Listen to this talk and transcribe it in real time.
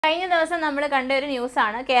കഴിഞ്ഞ ദിവസം നമ്മൾ കണ്ട ഒരു ന്യൂസ്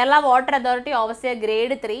ആണ് Kerala water authority overseer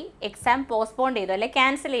grade 3 exam postpone ചെയ്തു അല്ലെ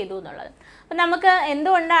ക്യാൻസൽ ചെയ്തു എന്നുള്ളത്. അപ്പോൾ നമുക്ക്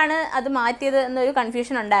എന്തുകൊണ്ടാണ് അത് മാറ്റിയത് എന്നൊരു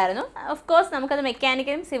കൺഫ്യൂഷൻ ഉണ്ടായിരുന്നു. ഓഫ് കോഴ്സ് നമുക്കത്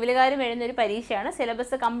മെക്കാനിക്കലും സിവിലുകാരും എഴുതുന്ന ഒരു പരീക്ഷയാണ്.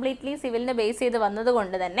 സിലബസ് കംപ്ലീറ്റ്ലി സിവിലിനെ ബേസ് ചെയ്ത്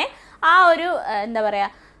വന്നതുകൊണ്ട് തന്നെ ആ ഒരു എന്താ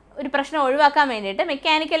പറയുക ഒരു പ്രശ്നം ഒഴിവാക്കാൻ വേണ്ടിയിട്ട്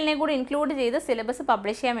മെക്കാനിക്കലിനെ കൂടി ഇൻക്ലൂഡ് ചെയ്ത് സിലബസ്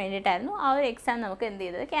പബ്ലിഷ് ചെയ്യാൻ വേണ്ടിയിട്ടായിരുന്നു ആ ഒരു എക്സാം നമുക്ക് എന്ത്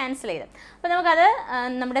ചെയ്തത് ക്യാൻസൽ ചെയ്തത്. അപ്പോൾ നമുക്കത്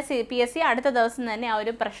നമ്മുടെ PSC അടുത്ത ദിവസം തന്നെ ആ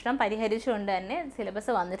ഒരു പ്രശ്നം പരിഹരിച്ചുകൊണ്ട് തന്നെ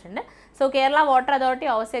സിലബസ് വന്നിട്ടുണ്ട്. So Kerala water authority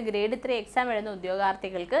overseer grade 3 exam എഴുതുന്ന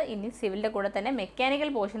ഉദ്യോഗാർത്ഥികൾക്ക് ഇനി സിവിലിൻ്റെ കൂടെ തന്നെ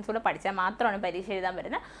മെക്കാനിക്കൽ പോർഷൻസ് കൂടെ പഠിച്ചാൽ മാത്രമാണ് പരീക്ഷ എഴുതാൻ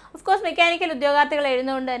വരുന്നത്. ഓഫ് കോഴ്സ് മെക്കാനിക്കൽ ഉദ്യോഗാർത്ഥികൾ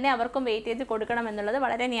എഴുതുന്നതുകൊണ്ട് തന്നെ അവർക്കും വെയിറ്റേജ് കൊടുക്കണം എന്നുള്ളത്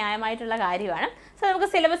വളരെ ന്യായമായിട്ടുള്ള കാര്യമാണ്. സോ നമുക്ക്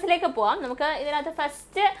സിലബസിലേക്ക് പോകാം. നമുക്ക് ഇതിനകത്ത്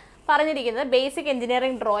ഫസ്റ്റ് പറഞ്ഞിരിക്കുന്നത് ബേസിക്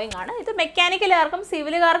എഞ്ചിനീയറിംഗ് ഡ്രോയിങ് ആണ്. ഇത് മെക്കാനിക്കലുകാർക്കും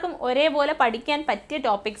സിവിലുകാർക്കും ഒരേപോലെ പഠിക്കാൻ പറ്റിയ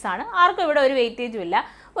ടോപ്പിക്സ് ആണ്. ആർക്കും ഇവിടെ ഒരു വെയിറ്റേജും ഇല്ല,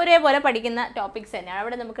 ഒരേപോലെ പഠിക്കുന്ന ടോപ്പിക്സ് തന്നെയാണ്.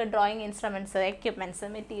 അവിടെ നമുക്ക് ഡ്രോയിങ് ഇൻസ്ട്രുമെൻറ്റ്സ്, എക്യുപ്മെൻറ്റ്സ്,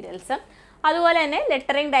 മെറ്റീരിയൽസ്, അതുപോലെ തന്നെ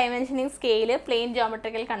lettering, dimensioning, scale, plain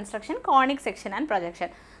geometrical construction, conic section and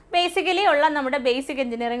projection, basically ഉള്ള നമ്മുടെ ബേസിക്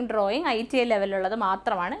എഞ്ചിനീയറിംഗ് ഡ്രോയിങ് ITI ലെവലിലുള്ളത്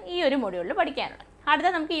മാത്രമാണ് ഈ ഒരു മൊഡ്യൂളിൽ പഠിക്കാനുള്ളത്. അടുത്ത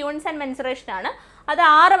നമുക്ക് യൂണിറ്റ്സ് ആൻഡ് മെൻസുറേഷൻ ആണ്. അത്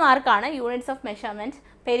 6 മാർക്കാണ്. Units of measurement,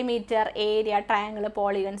 perimeter, area, triangle,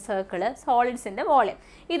 polygon, circle, സോളിഡ്സിൻ്റെ volume.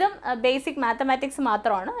 ഇതും ബേസിക് മാത്തമാറ്റിക്സ്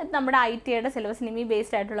മാത്രമാണ്. ഇത് നമ്മുടെ ITIയുടെ സിലബസ് നിമി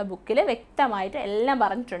ബേസ്ഡ് ആയിട്ടുള്ള ബുക്കിൽ വ്യക്തമായിട്ട് എല്ലാം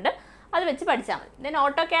പറഞ്ഞിട്ടുണ്ട്. അത് വെച്ച് പഠിച്ചാൽ മതി. ദെൻ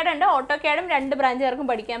ഓട്ടോക്യാഡ് ഉണ്ട്. ഓട്ടോക്യാഡും 2 ബ്രാഞ്ചുകാർക്കും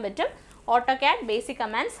പഠിക്കാൻ പറ്റും. AutoCAD basic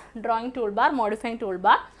commands, drawing tool bar, modifying tool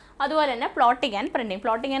bar, അതുപോലെ തന്നെ plotting and printing.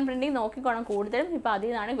 Plotting and printing നോക്കിക്കോണം കൂടുതലും. ഇപ്പോൾ അതിൽ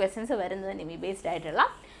നിന്നാണ് ക്വസ്റ്റ്യൻസ് വരുന്നത് നിമി ബേസ്ഡ് ആയിട്ടുള്ള.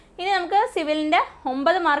 ഇനി നമുക്ക് സിവിലിൻ്റെ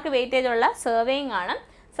 9 മാർക്ക് വെയിറ്റേജ് ഉള്ള സർവേയിങ് ആണ്.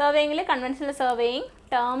 സർവേയിങ്ങിൽ conventional surveying,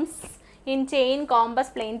 terms in chain,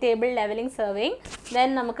 compass, plain table, levelling surveying, then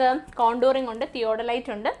നമുക്ക് കോണ്ടൂറിംഗ് ഉണ്ട്,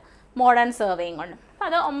 തിയോഡലൈറ്റ് ഉണ്ട്, മോഡേൺ സർവേയിങ് ഉണ്ട്. അപ്പോൾ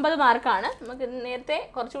അത് 9 മാർക്കാണ്. നമുക്ക് നേരത്തെ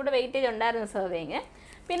കുറച്ചുകൂടെ വെയിറ്റേജ് ഉണ്ടായിരുന്നു സർവേയിങ്.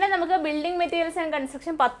 പിന്നെ നമുക്ക് building materials and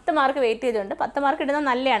construction 10 mark weightage ഉണ്ട്. 10 മാർക്ക് ഇടുന്നത്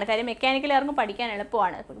നല്ലതാണ്, കാര്യം മെക്കാനിക്കലാർക്കും പഠിക്കാൻ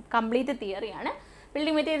എളുപ്പമാണ്, complete തിയറിയാണ്.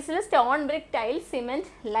 Building മെറ്റീരിയൽസിൽ stone, brick, tile, cement,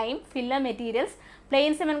 lime, filler materials,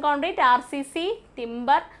 plain cement concrete, RCC,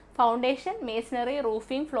 timber, foundation, masonry,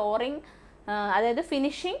 roofing, flooring, അതായത്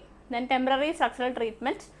finishing, then temporary structural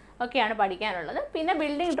treatment ഒക്കെയാണ് പഠിക്കാനുള്ളത്. പിന്നെ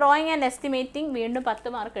ബിൽഡിംഗ് ഡ്രോയിങ് ആൻഡ് എസ്റ്റിമേറ്റിംഗ് വീണ്ടും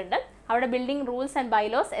 10 മാർക്ക് ഉണ്ട്. അവിടെ building rules and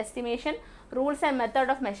bylaws, estimation, rules and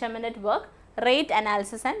method of measurement at work, rate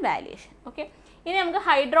analysis and valuation. Okay, ഇനി നമുക്ക്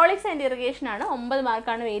hydraulics and irrigation ആണ്. 9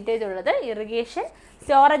 മാർക്കാണ് വെയിറ്റേജ് ഉള്ളത്. Irrigation,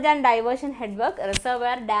 storage and diversion head work,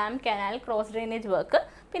 reservoir, dam, canal, cross drainage work.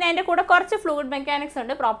 പിന്നെ അതിൻ്റെ കൂടെ കുറച്ച് fluid mechanics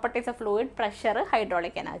ഉണ്ട്, properties of fluid, pressure,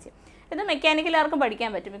 hydraulic energy. ഇത് മെക്കാനിക്കലാർക്കും പഠിക്കാൻ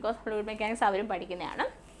പറ്റും, ബിക്കോസ് ഫ്ലൂയിഡ് മെക്കാനിക്സ് അവരും പഠിക്കുന്നതാണ്.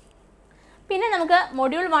 പിന്നെ നമുക്ക്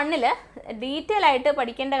മൊഡ്യൂൾ 1 ഡീറ്റെയിൽ ആയിട്ട്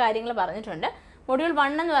പഠിക്കേണ്ട കാര്യങ്ങൾ പറഞ്ഞിട്ടുണ്ട്. മൊഡ്യൂൾ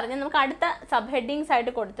 1 എന്ന് പറഞ്ഞാൽ നമുക്ക് അടുത്ത സബ് ഹെഡിങ്സ്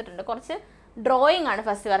ആയിട്ട് കൊടുത്തിട്ടുണ്ട്. കുറച്ച് ഡ്രോയിങ് ആണ്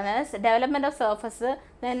ഫസ്റ്റ് പറഞ്ഞത്, development of surface,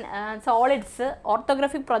 then solids,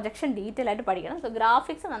 orthographic projection detail ആയിട്ട് പഠിക്കണം. സോ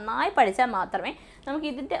ഗ്രാഫിക്സ് നന്നായി പഠിച്ചാൽ മാത്രമേ നമുക്ക്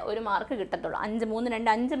ഇതിൻ്റെ ഒരു മാർക്ക് കിട്ടത്തുള്ളൂ. 5, 3,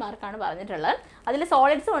 2, 5 മാർക്കാണ് പറഞ്ഞിട്ടുള്ളത്. അതിൽ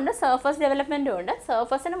സോളിഡ്സും ഉണ്ട്, സർഫസ് ഡെവലപ്മെൻറ്റും ഉണ്ട്.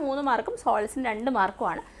 സർഫസിന് 3 മാർക്കും സോളിഡ്സിന് 2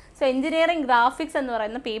 മാർക്കുമാണ്. സോ എഞ്ചിനീയറിംഗ് ഗ്രാഫിക്സ് എന്ന്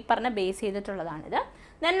പറയുന്ന പേപ്പറിനെ ബേസ് ചെയ്തിട്ടുള്ളതാണിത്.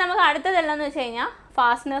 ദെൻ നമുക്ക് അടുത്തതെല്ലാമെന്ന് വെച്ച് കഴിഞ്ഞാൽ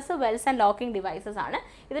fasteners, Wells and locking devices ആണ്.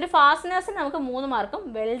 ഇതിൽ ഫാസ്റ്റനേഴ്സിന് നമുക്ക് 3 മാർക്കും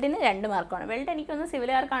വെൽഡിന് 2 മാർക്കുമാണ്. വെൽഡ് എനിക്കൊന്ന്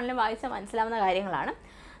സിവിലുകാർക്കാണെങ്കിലും വായിച്ചാൽ മനസ്സിലാവുന്ന കാര്യങ്ങളാണ്.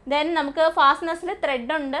 ദെൻ നമുക്ക് ഫാസ്റ്റനേഴ്സിൽ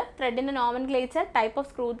ത്രെഡ് ഉണ്ട്, ത്രെഡിൻ്റെ nomenclature, type of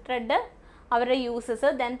screw thread, അവരുടെ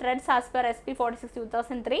uses, then threads as per SP 46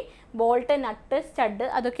 2003, bolt, നട്ട്, സ്റ്റഡ്,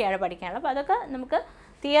 അതൊക്കെയാണ് പഠിക്കാനുള്ളത്. അപ്പോൾ അതൊക്കെ നമുക്ക്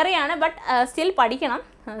തിയറിയാണ്, ബട്ട് സ്റ്റിൽ പഠിക്കണം.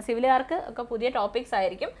 സിവിലുകാർക്ക് ഒക്കെ പുതിയ ടോപ്പിക്സ്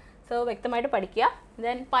ആയിരിക്കും. സോ വ്യക്തമായിട്ട് പഠിക്കുക.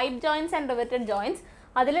 Then pipe joints and riveted joints,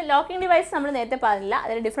 അതിൽ ലോക്കിംഗ് ഡിവൈസ് നമ്മൾ നേരത്തെ പറഞ്ഞില്ല,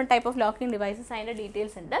 അതിൽ different type of locking devices, അതിൻ്റെ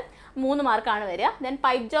ഡീറ്റെയിൽസ് ഉണ്ട്. 3 മാർക്കാണ് വരിക. ദെൻ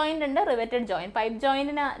പൈപ്പ് ജോയിൻ്റ് ഉണ്ട്, റിവറ്റഡ് ജോയിൻറ്റ്. പൈപ്പ്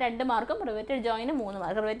ജോയിൻറ്റിന് 2 മാർക്കും റിവറ്റഡ് ജോയിൻറ്റിന് 3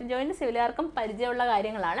 മാർക്ക്. റിവറ്റഡ് ജോയിൻറ്റ് സിവിലുകാർക്കും പരിചയമുള്ള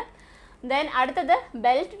കാര്യങ്ങളാണ്. ദെൻ അടുത്തത്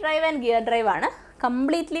belt drive and gear drive ആണ്.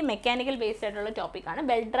 കംപ്ലീറ്റ്ലി മെക്കാനിക്കൽ ബേസ്ഡ് ആയിട്ടുള്ള ടോപ്പിക്കാണ്.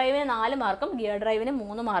 ബെൽറ്റ് ഡ്രൈവിന് 4 മാർക്കും ഗിയർ ഡ്രൈവിന്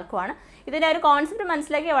 3 മാർക്കുമാണ്. ഇതിൻ്റെ ഒരു കോൺസെപ്റ്റ്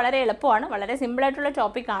മനസ്സിലാക്കിയാൽ വളരെ എളുപ്പമാണ്, വളരെ സിമ്പിളായിട്ടുള്ള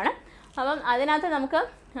ടോപ്പിക്കാണ്. അപ്പം അതിനകത്ത് നമുക്ക്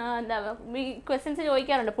എന്താ ക്വസ്റ്റ്യൻസ്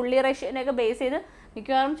ചോദിക്കാറുണ്ട്, പുള്ളി റേഷ്യോനൊക്കെ ബേസ് ചെയ്ത്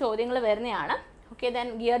മിക്കവാറും ചോദ്യങ്ങൾ വരുന്നതാണ്. ഓക്കെ, ദെൻ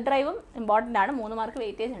ഗിയർ ഡ്രൈവും ഇമ്പോർട്ടൻ്റ് ആണ്, 3 മാർക്ക്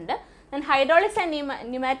വെയിറ്റേജ് ഉണ്ട്. ദെൻ ഹൈഡ്രോളിക്സ് ആൻഡ്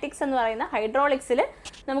ന്യൂമാറ്റിക്സ് എന്ന് പറയുന്ന ഹൈഡ്രോളിക്സിൽ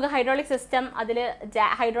നമുക്ക് ഹൈഡ്രോളിക് സിസ്റ്റം, അതിൽ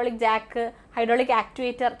ഹൈഡ്രോളിക് ജാക്ക്, ഹൈഡ്രോളിക്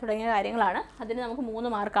ആക്ച്വേറ്റർ തുടങ്ങിയ കാര്യങ്ങളാണ്. അതിന് നമുക്ക്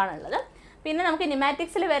 3 മാർക്കാണുള്ളത്. പിന്നെ നമുക്ക്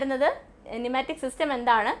ന്യൂമാറ്റിക്സിൽ വരുന്നത് ന്യൂമാറ്റിക് സിസ്റ്റം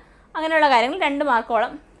എന്താണ്, അങ്ങനെയുള്ള കാര്യങ്ങൾ 2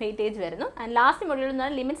 മാർക്കോളം വെയിറ്റേജ് വരുന്നു. ആൻഡ് ലാസ്റ്റ് മൊഡ്യൂൾ എന്ന്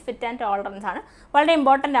പറഞ്ഞാൽ ലിമിറ്റ്സ്, ഫിറ്റ് ആൻഡ് ടോളറൻസ് ആണ്. വളരെ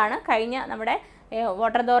ഇമ്പോർട്ടൻ്റ് ആണ്. കഴിഞ്ഞ നമ്മുടെ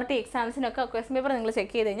വാട്ടർ അതോറിറ്റി എക്സാംസിനൊക്കെ ക്വസ്റ്റ്യൻ പേപ്പർ നിങ്ങൾ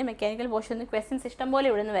ചെക്ക് ചെയ്ത് കഴിഞ്ഞാൽ മെക്കാനിക്കൽ പോർഷനിൽ ക്വസ്റ്റ്യൻസ് ഇഷ്ടംപോലെ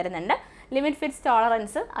ഇവിടെ നിന്ന് വരുന്നുണ്ട്. ലിമിറ്റ്, ഫിറ്റ്സ്,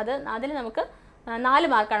 ടോളറൻസ്, അതിൽ നമുക്ക് 4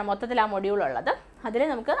 മാർക്കാണ് മൊത്തത്തിൽ ആ മൊഡ്യൂളുള്ളത്. അതിൽ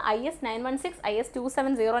നമുക്ക് IS 916 IS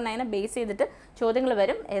 2709 ബേസ് ചെയ്തിട്ട് ചോദ്യങ്ങൾ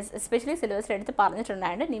വരും. എസ്പെഷ്യലി സിലബസിൽ എടുത്ത്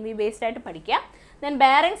പറഞ്ഞിട്ടുണ്ടായിട്ട് നിമി ബേസ്ഡ് ആയിട്ട് പഠിക്കുക. ദെൻ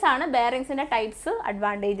ബെയറിങ്സ് ആണ്. ബെയറിങ്സിൻ്റെ ടൈപ്സ്,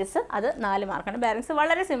 അഡ്വാൻറ്റേജസ്, അത് 4 മാർക്കാണ്. ബെയറിങ്സ്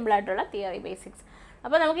വളരെ സിമ്പിൾ ആയിട്ടുള്ള തിയറി ബേസിക്സ്.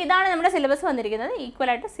 അപ്പോൾ നമുക്ക് ഇതാണ് നമ്മുടെ സിലബസ് വന്നിരിക്കുന്നത്.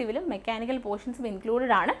 ഈക്വലായിട്ട് സിവിലും മെക്കാനിക്കൽ പോർഷൻസും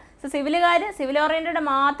ഇൻക്ലൂഡഡ് ആണ്. സോ സിവിൽ ഓറിയൻറ്റഡ്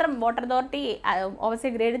മാത്രം വാട്ടർ അതോറിറ്റി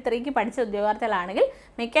ഓബിയസ്ലി ഗ്രേഡ് 3ക്ക് പഠിച്ച ഉദ്യോഗാർത്ഥികളാണെങ്കിൽ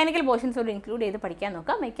മെക്കാനിക്കൽ പോർഷൻസ് കൂടി ഇൻക്ലൂഡ് ചെയ്ത് പഠിക്കാൻ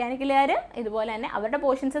നോക്കുക. മെക്കാനിക്കലുകാർ ഇതുപോലെ തന്നെ അവരുടെ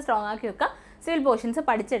പോർഷൻസ് സ്ട്രോങ് ആക്കി വെക്കുക. സിവിൽ പോർഷൻസ്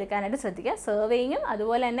പഠിച്ചെടുക്കാനായിട്ട് ശ്രദ്ധിക്കുക. സർവേയിങ്ങും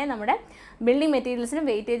അതുപോലെ തന്നെ നമ്മുടെ ബിൽഡിംഗ് മെറ്റീരിയൽസിനും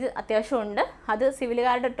വെയിറ്റേജ് അത്യാവശ്യമുണ്ട്. അത്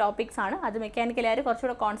സിവിലുകാരുടെ ടോപ്പിക്സ് ആണ്. അത് മെക്കാനിക്കലുകാർ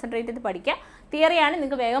കുറച്ചുകൂടെ കോൺസെൻട്രേറ്റ് ചെയ്ത് പഠിക്കുക. തിയറിയാണ്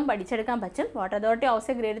നിങ്ങൾക്ക് വേഗം പഠിച്ചെടുക്കാൻ പറ്റും. വാട്ടർ അതോറിറ്റി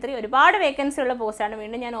ഓബിയസ്ലി ഗ്രേഡ് 3 ഒരുപാട് വേക്കൻസി ഉള്ള പോസ്റ്റാണ്.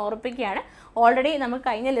 വീണ്ടും ഞാൻ ഓർപ്പിക്കുകയാണ്, ഓൾറെഡി നമുക്ക്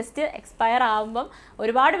കഴിഞ്ഞ ലിസ്റ്റ് എക്സ്പയർ ആകുമ്പം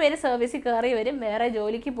ഒരുപാട് പേര് സർവീസിൽ കയറി വരും, വേറെ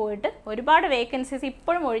ജോലിക്ക് പോയിട്ട് ഒരുപാട് വേക്കൻസീസ്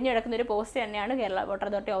ഇപ്പോഴും ഒഴിഞ്ഞു കിടക്കുന്ന ഒരു പോസ്റ്റ് തന്നെയാണ് Kerala water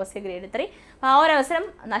authority obviously grade 3. അപ്പോൾ ആ ഒരു അവസരം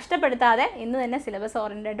നഷ്ടപ്പെടുത്താതെ ഇന്ന് തന്നെ സിലബസ്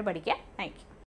ഓറിയൻറ്റഡ് ആയിട്ട് പഠിക്കുക. Thank you.